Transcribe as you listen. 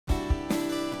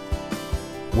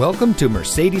Welcome to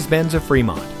Mercedes-Benz of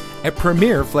Fremont, a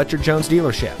premier Fletcher Jones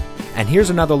dealership. And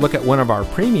here's another look at one of our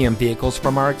premium vehicles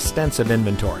from our extensive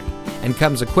inventory, and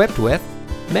comes equipped with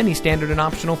many standard and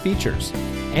optional features,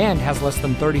 and has less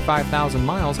than 35,000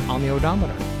 miles on the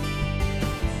odometer.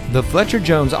 The Fletcher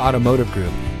Jones Automotive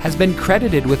Group has been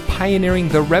credited with pioneering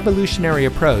the revolutionary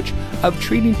approach of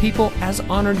treating people as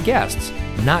honored guests,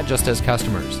 not just as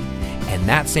customers. And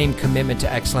that same commitment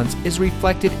to excellence is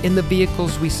reflected in the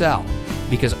vehicles we sell,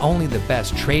 because only the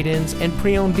best trade-ins and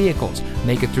pre-owned vehicles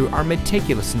make it through our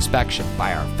meticulous inspection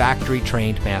by our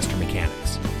factory-trained master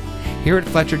mechanics. Here at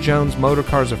Fletcher Jones Motor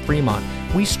Cars of Fremont,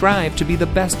 we strive to be the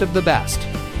best of the best,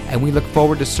 and we look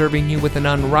forward to serving you with an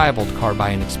unrivaled car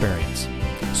buying experience.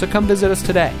 So come visit us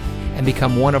today and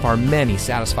become one of our many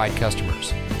satisfied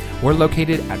customers. We're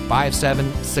located at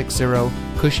 5760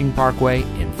 Cushing Parkway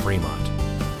in Fremont.